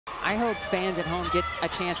I hope fans at home get a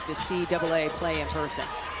chance to see Delle play in person.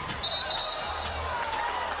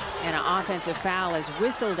 And an offensive foul is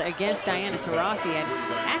whistled against Diana Taurasi, and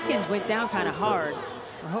Atkins went down kind of hard.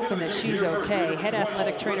 We're hoping that she's okay. Head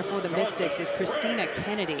athletic trainer for the Mystics is Christina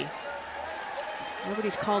Kennedy.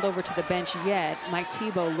 Nobody's called over to the bench yet. Mike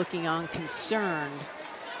Thibault looking on concerned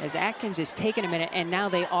as Atkins is taking a minute, and now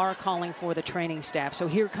they are calling for the training staff. So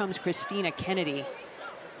here comes Christina Kennedy.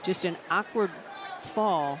 Just an awkward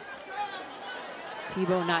fall.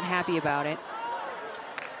 Thibault not happy about it.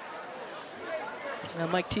 Now,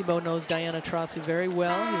 Mike Thibault knows Diana Taurasi very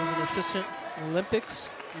well. He was an assistant in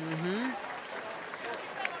Olympics.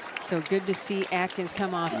 So good to see Atkins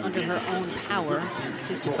come off under her own power,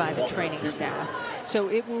 assisted by the training staff. So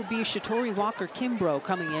it will be Shatori Walker-Kimbrough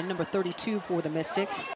coming in, number 32 for the Mystics.